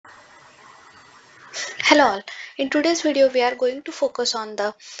Hello all. In today's video we are going to focus on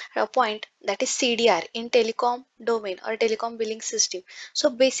the point that is CDR in telecom domain or telecom billing system. So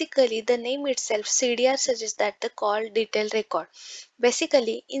basically the name itself CDR suggests that the call detail record.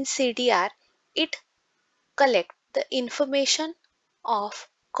 Basically in CDR it collect the information of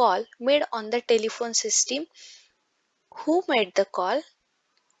call made on the telephone system, who made the call,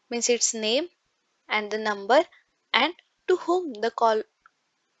 means its name and the number, and to whom the call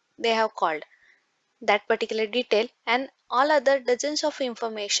they have called, that particular detail, and all other dozens of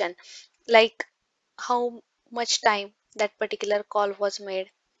information like how much time that particular call was made,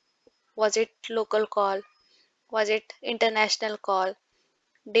 was it local call, was it international call,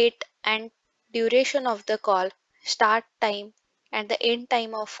 date and duration of the call, start time and the end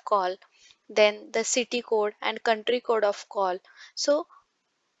time of call, then the city code and country code of call. So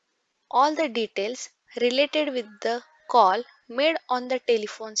all the details related with the call made on the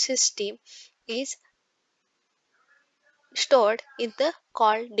telephone system is stored in the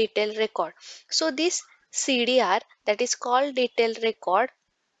call detail record. So this CDR, that is call detail record,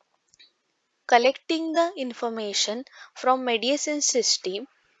 collecting the information from mediation system,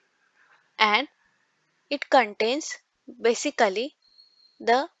 and it contains basically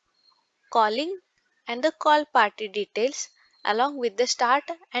the calling and the call party details along with the start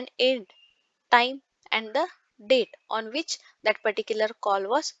and end time and the date on which that particular call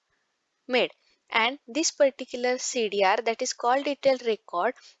was made. And this particular CDR, that is call detail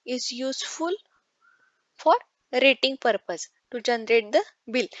record, is useful for rating purpose to generate the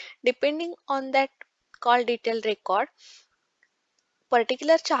bill. Depending on that call detail record,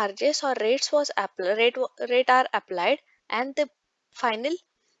 particular charges or rates was rate are applied, and the final,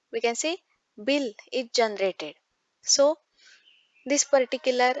 we can say, bill is generated. So this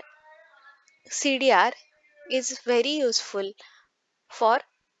particular CDR is very useful for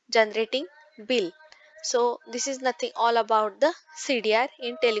generating bill. So this is nothing all about the CDR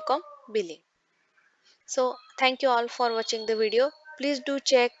in telecom billing. So thank you all for watching the video. Please do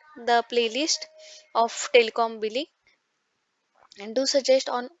check the playlist of telecom billing and do suggest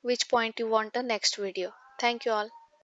on which point you want the next video. Thank you all.